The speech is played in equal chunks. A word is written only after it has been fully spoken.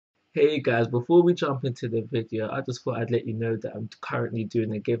Hey guys, before we jump into the video, I just thought I'd let you know that I'm currently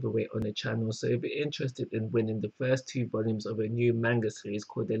doing a giveaway on the channel. So if you're interested in winning the first two volumes of a new manga series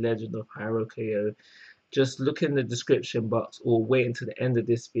called The Legend of Haruko, just look in the description box or wait until the end of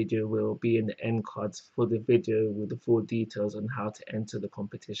this video. Will be in the end cards for the video with the full details on how to enter the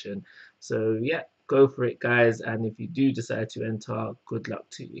competition. So yeah, go for it guys, and if you do decide to enter, good luck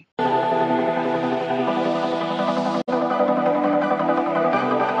to you.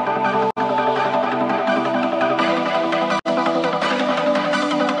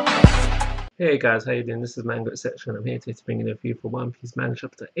 Hey guys, how you doing? This is Manga Section. I'm here today to bring you a review for One Piece Manga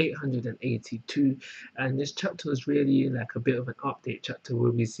chapter 882, and this chapter is really like a bit of an update chapter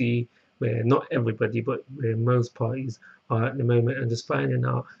where we see where not everybody but where most parties are at the moment and just finding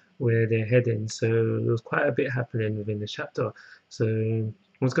out where they're heading. So there's quite a bit happening within the chapter. So I'm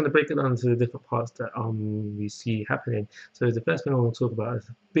just going to break it down into the different parts that we see happening. So the first thing I want to talk about is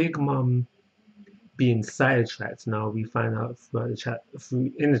Big Mom being sidetracked. Now we find out throughout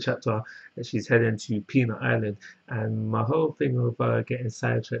the in the chapter that she's heading to Peanut Island, and my whole thing of getting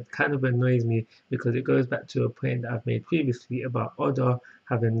sidetracked kind of annoys me because it goes back to a point that I've made previously about Oda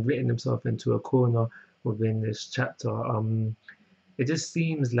having written himself into a corner within this chapter. It just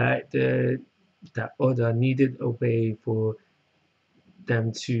seems like that Oda needed a way for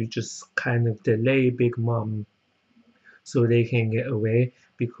them to just kind of delay Big Mom so they can get away.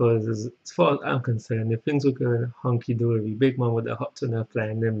 Because as far as I'm concerned, if things were going hunky dory, Big Mom would have hopped on her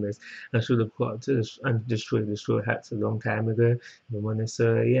flying nimbus and should have got up to and destroyed the Straw Hats a long time ago. If I'm honest.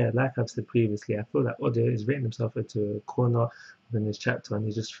 So yeah, like I've said previously, I feel like Oda is written himself into a corner within this chapter, and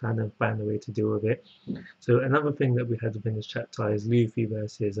he's just trying to find a way to deal with it. So another thing that we had within this chapter is Luffy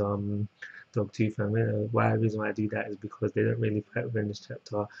versus Dogtooth. And the reason why I do that is because they don't really fight within this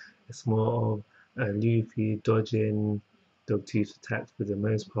chapter. It's more of Luffy dodging Dogtooth's attacks for the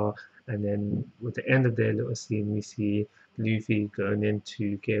most part, and then with the end of their little scene, we see Luffy going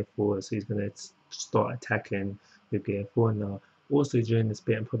into Gear 4, so he's going to start attacking with Gear 4 now. Also during this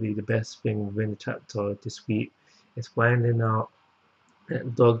bit, and probably the best thing within the chapter this week, is finding out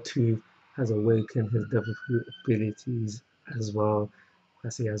that Dogtooth has awakened his devil fruit abilities as well. I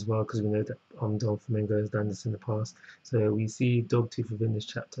say as well because we know that Don Flamingo has done this in the past. So we see Dogtooth within this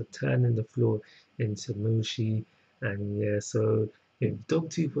chapter turning the floor into Mushi, and yeah, so if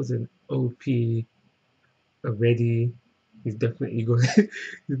Dogtooth was an OP already, he's definitely gone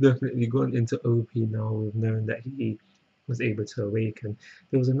he's definitely gone into OP now with knowing that he was able to awaken.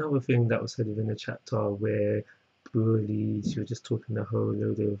 There was another thing that was said within the chapter where Broly, she was just talking a whole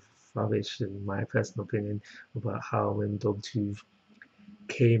load of rubbish in my personal opinion about how when Dogtooth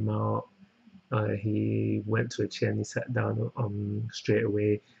came out, he went to a chair and he sat down straight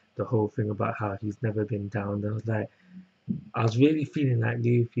away. The whole thing about how he's never been down. I was really feeling like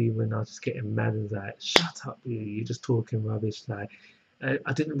Luffy when I was just getting mad and like, shut up, you're just talking rubbish. Like,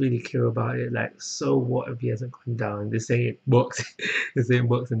 I didn't really care about it. Like, so what if he hasn't gone down? This ain't boxing. This ain't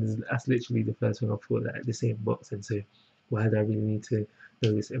boxing. That's literally the first thing I thought. Like, this ain't boxing. So why do I really need to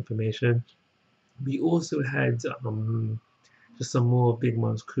know this information? We also had just some more Big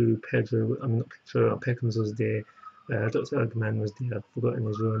Mom's crew. Pedro, I'm not Pedro, Peckham's was there. Dr. Eggman was there. I've forgotten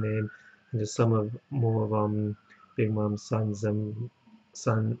his real name. And just some of more of Big Mom's sons,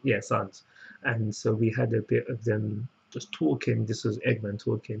 sons. And so we had a bit of them just talking. This was Eggman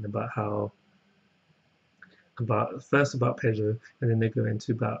talking about how about Pedro, and then they go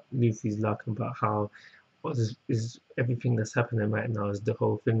into about Luffy's luck, about how what is everything that's happening right now is the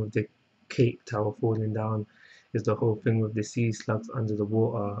whole thing with the Cape Tower falling down, is the whole thing with the sea slugs under the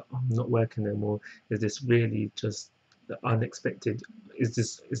water not working anymore. Is this really just the unexpected? Is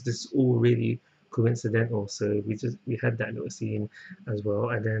this all really coincidental? So we had that little scene as well,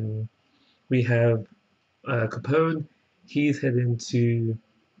 and then we have Capone. He's heading to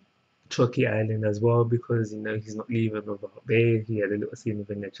Chucky Island as well because he's not leaving without Bay. He had a little scene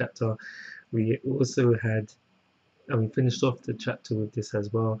within the chapter. We also had, and we finished off the chapter with this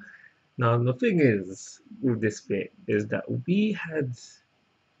as well. Now the thing is with this bit is that we had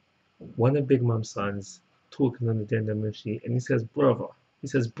one of Big Mom's sons talking on the Dendamushi, and he says, "Brother," he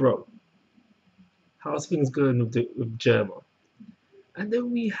says, "Bro, how's things going with Germa?" And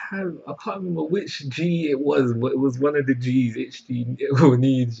then we have, I can't remember which G it was, but it was one of the G's, HG or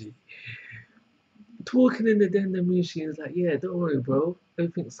G. Talking in the den, the machine is like, yeah, don't worry, bro.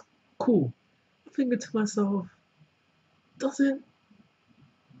 Everything's cool. I'm thinking to myself, doesn't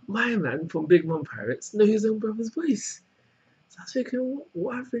my man from Big Mom Pirates know his own brother's voice? So I was thinking,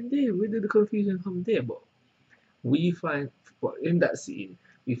 what happened there? Where did the confusion come there? But in that scene,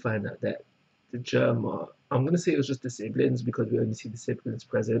 we find out that the Germa I'm gonna say it was just the siblings because we only see the siblings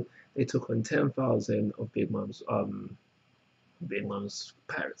present. They took on 10,000 of Big Mom's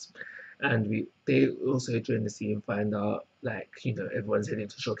parents, and they also during the scene find out like everyone's heading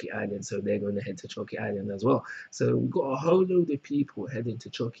to Chucky Island, so they're going to head to Chucky Island as well. So we got a whole load of people heading to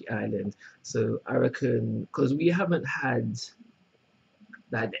Chucky Island. So I reckon because we haven't had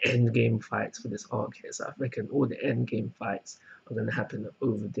like the end game fights for this arc here. So I reckon all the end game fights are going to happen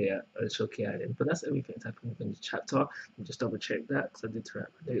over there at Shoki Island. But that's everything that's happening in the chapter. I'll just double check that because I did write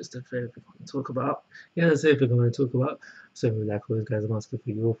my notes to everything I want to talk about. Yeah, that's everything I want to talk about. So like always, guys, I'm asking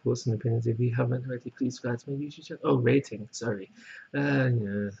for your thoughts and opinions. If you haven't already, please subscribe to my YouTube channel. Oh, rating, sorry.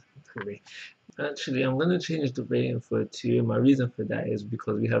 Yeah, sorry. Actually, I'm going to change the rating for 2. My reason for that is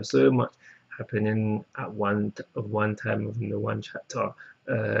because we have so much happening at one time within the one chapter,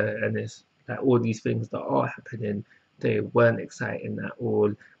 and it's like all these things that are happening. They weren't exciting at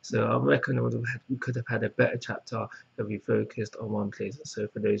all. So I reckon we could have had a better chapter if we focused on one place. So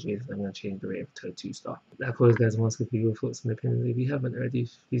for those reasons, I'm going to change the rating to a 2-star. Like always, guys, I'm asking for your thoughts and opinions. If you haven't already,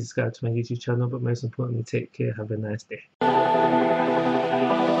 please subscribe to my YouTube channel. But most importantly, take care. Have a nice day.